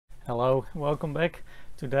Hello, welcome back.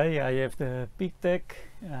 Today I have the Peaktech.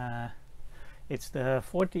 It's the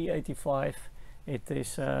 4085. It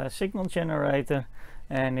is a signal generator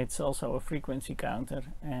and it's also a frequency counter.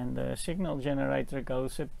 And the signal generator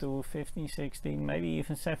goes up to 15, 16, maybe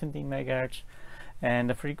even 17 megahertz. And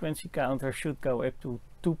the frequency counter should go up to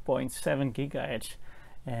 2.7 gigahertz.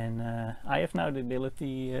 And I have now the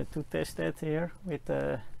ability to test that here with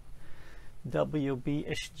the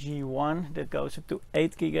WBSG1 that goes up to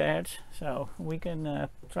 8 gigahertz, so we can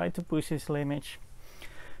try to push this limit.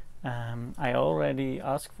 I already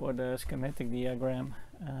asked for the schematic diagram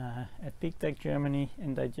at Peaktech Germany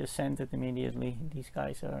and they just sent it immediately. These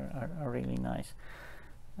guys are really nice.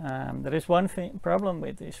 There is one problem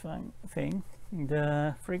with this thing.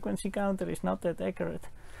 The frequency counter is not that accurate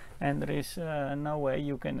and there is no way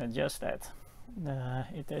you can adjust that.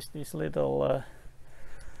 It has this little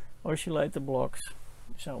oscillator blocks,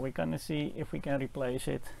 so we're gonna see if we can replace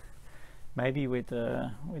it, maybe with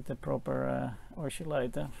the proper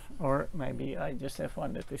oscillator, or maybe I just have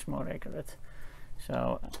one that is more accurate.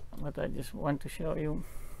 So what I just want to show you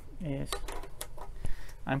is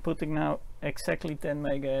I'm putting now exactly 10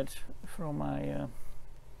 megahertz from my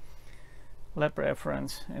lab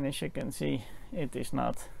reference, and as you can see it is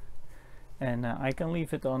not, and I can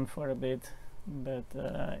leave it on for a bit, but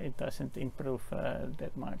it doesn't improve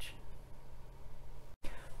that much.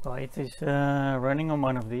 So it is running on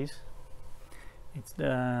one of these. It's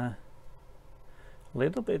the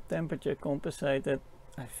little bit temperature compensated,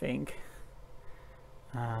 I think,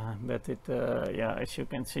 but it yeah, as you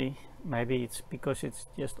can see, maybe it's because it's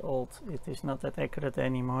just old, it is not that accurate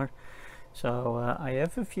anymore. So I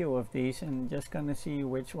have a few of these and just gonna see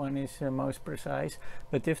which one is most precise,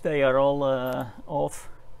 but if they are all off,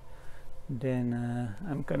 then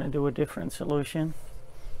I'm gonna do a different solution.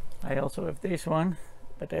 I also have this one,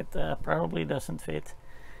 but that probably doesn't fit,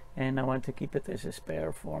 and I want to keep it as a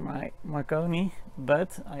spare for my Marconi.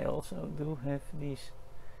 But I also do have these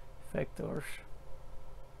vectors,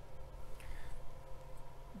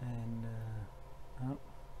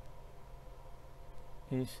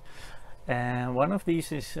 and one of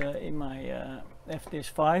these is in my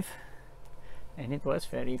FDIS5, and it was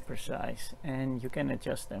very precise, and you can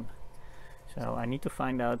adjust them. So I need to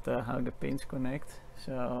find out how the pins connect.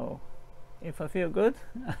 So if I feel good,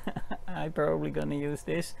 I'm probably gonna use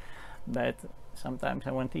this, but sometimes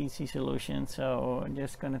I want easy solutions, so I'm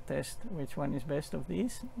just gonna test which one is best of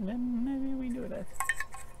these, then maybe we do that.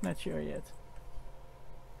 Not sure yet.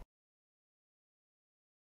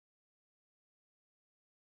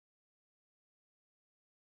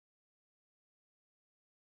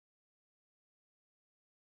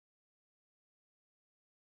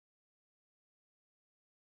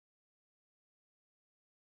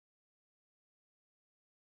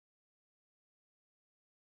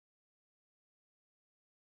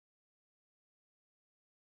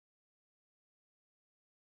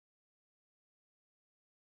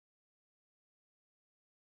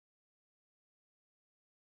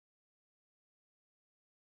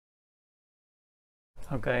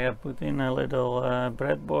 Okay, I put in a little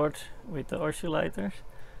breadboard with the oscillators,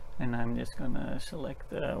 and I'm just gonna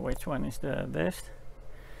select which one is the best.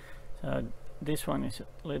 So this one is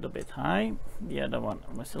a little bit high, the other one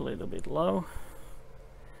was a little bit low.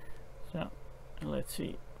 So let's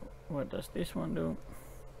see, what does this one do?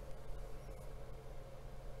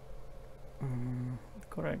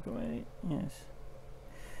 Correct way, yes.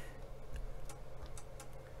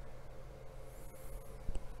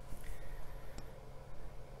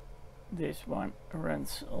 This one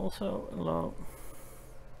runs also low.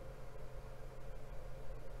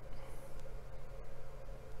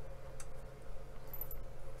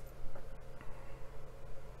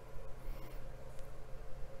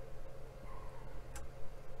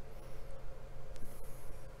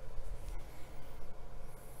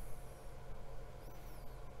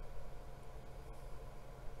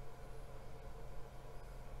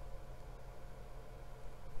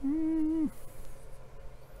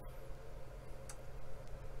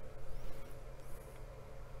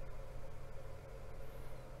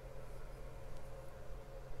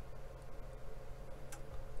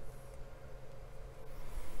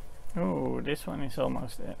 Oh, this one is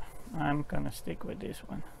almost there. I'm gonna stick with this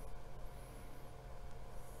one.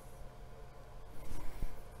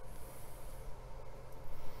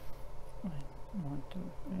 One,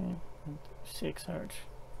 two, three, 6 hertz.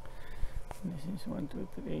 This is 1, 2,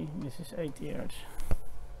 3. This is 80 hertz,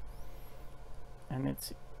 and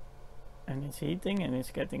it's heating and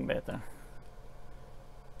it's getting better.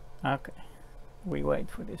 Okay, we wait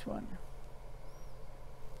for this one.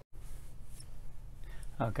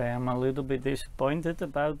 Okay, I'm a little bit disappointed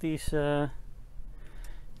about these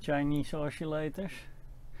Chinese oscillators.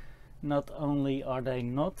 Not only are they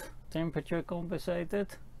not temperature compensated,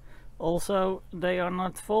 also they are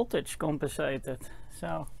not voltage compensated.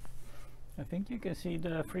 So I think you can see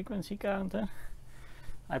the frequency counter.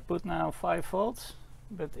 I put now 5 volts,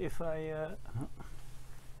 but if I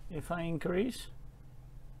increase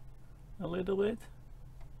a little bit,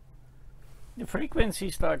 the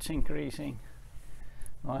frequency starts increasing.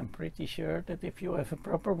 Well, I'm pretty sure that if you have a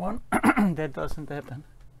proper one, that doesn't happen.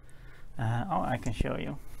 Oh, I can show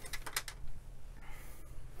you.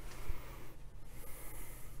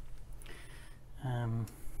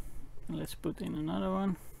 Let's put in another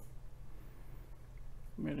one.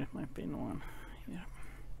 Where is my pin one? Here.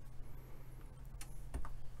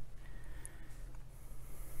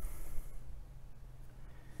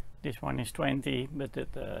 This one is 20, but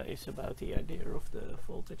it is about the idea of the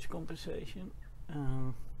voltage compensation.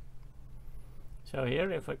 So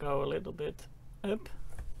here, if I go a little bit up,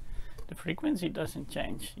 the frequency doesn't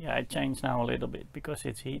change. Yeah, it changed now a little bit because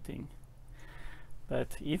it's heating.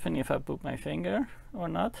 But even if I put my finger or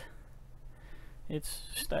not, it's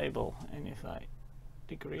stable. And if I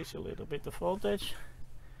decrease a little bit the voltage,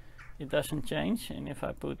 it doesn't change. And if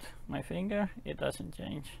I put my finger, it doesn't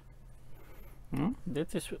change.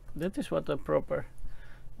 That is what a proper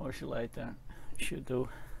oscillator should do.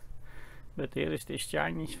 But here is this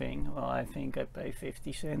Chinese thing. Well, I think I pay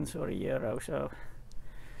 50 cents or €1, so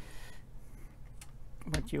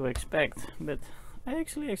what you expect. But I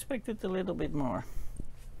actually expected a little bit more.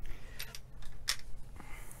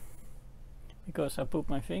 Because I put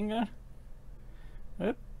my finger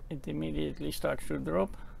up, it immediately starts to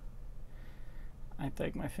drop. I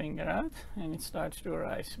take my finger out and it starts to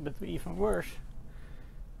rise. But even worse,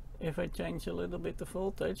 if I change a little bit the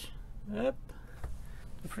voltage, up,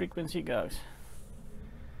 the frequency goes.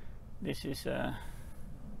 This is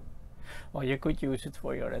well, you could use it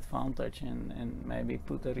for your advantage and maybe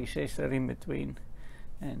put a resistor in between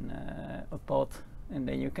and a pot, and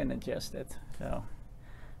then you can adjust it. So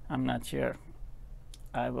I'm not sure.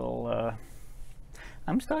 I will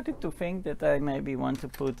I'm starting to think that I maybe want to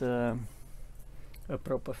put a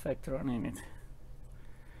proper Vectron in it.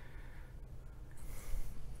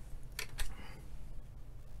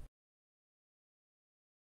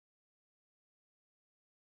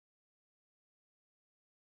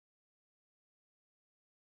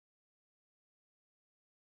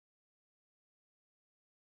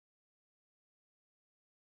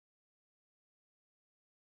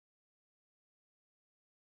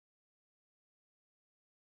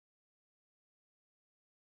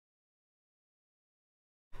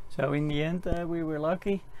 So in the end we were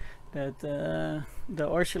lucky that the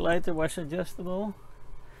oscillator was adjustable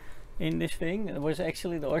in this thing. It was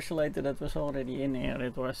actually the oscillator that was already in here.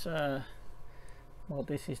 It was well,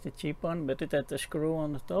 this is the cheap one, but it had a screw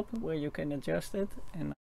on the top where you can adjust it,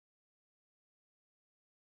 and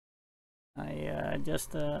I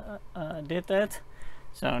just did that.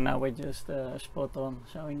 So now we're just spot on.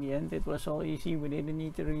 So in the end it was all easy. We didn't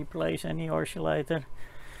need to replace any oscillator.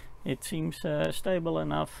 It seems stable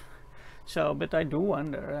enough. So, but I do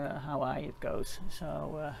wonder how high it goes.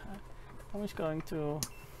 So I was going to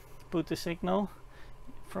put the signal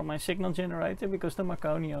from my signal generator, because the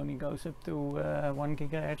Marconi only goes up to 1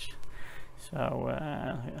 GHz. So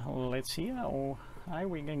let's see how high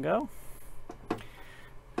we can go. I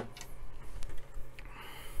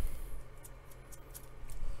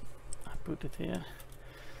put it here.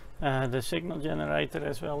 The signal generator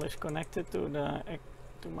as well is connected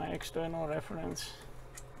to my external reference.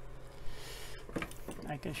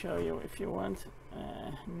 I can show you if you want.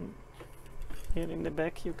 Here in the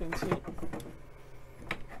back you can see.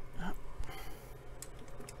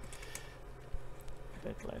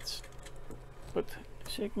 But let's put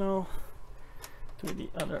signal to the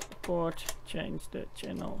other port, change the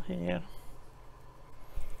channel here,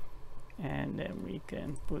 and then we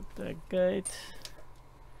can put the gate.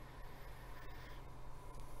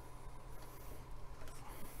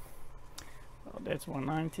 Well, that's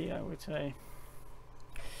 190, I would say.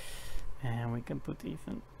 And we can put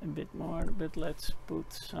even a bit more, but let's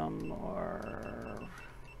put some more.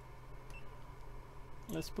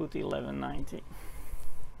 Let's put 1190.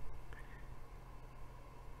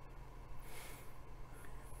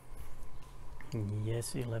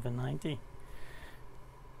 Yes, 1190.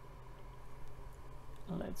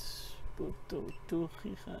 Let's put to 2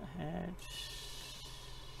 GHz.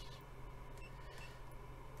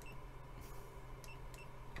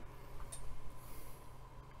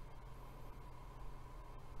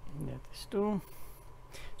 That is 2.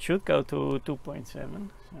 Should go to 2.7.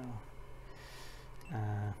 So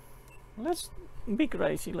Let's be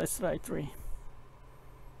crazy, let's try 3.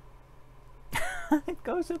 It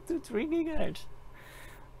goes up to 3 gigahertz.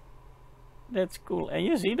 That's cool, and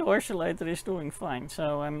you see the oscillator is doing fine,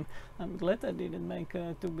 so I'm glad I didn't make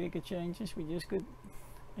too big a changes. We just could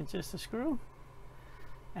adjust the screw,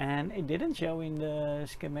 and it didn't show in the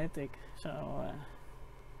schematic, so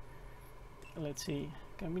let's see,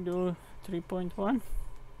 can we do 3.1?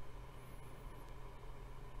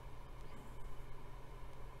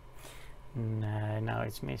 No, now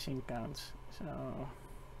it's missing counts, so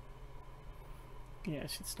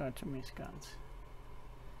yes, it starts to miss counts.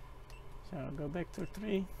 So go back to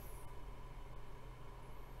 3.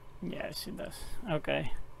 Yes, it does.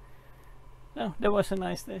 Okay. No, that was a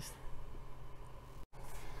nice test.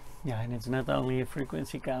 Yeah, and it's not only a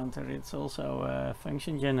frequency counter, it's also a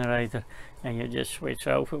function generator, and you just switch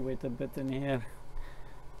over with the button here,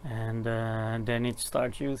 and then it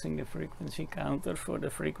starts using the frequency counter for the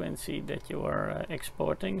frequency that you are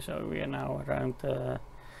exporting. So we are now around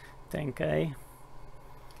 10K,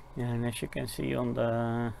 and as you can see on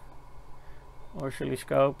the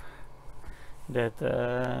oscilloscope that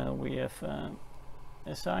we have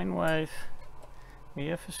a sine wave, we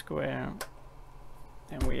have a square,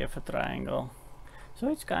 and we have a triangle. So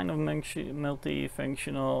it's kind of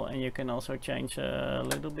multifunctional, and you can also change a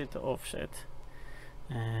little bit the offset.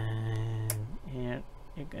 And here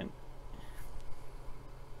you can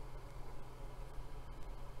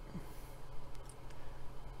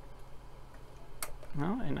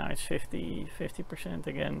and now it's 50%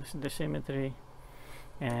 again, the symmetry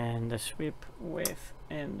and the sweep width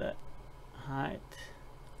and the height,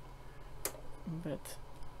 but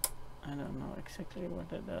I don't know exactly what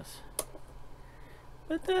that does,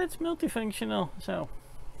 but it's multifunctional. So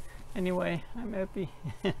anyway, I'm happy.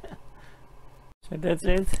 So that's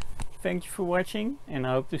it. Thank you for watching, and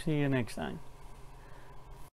I hope to see you next time.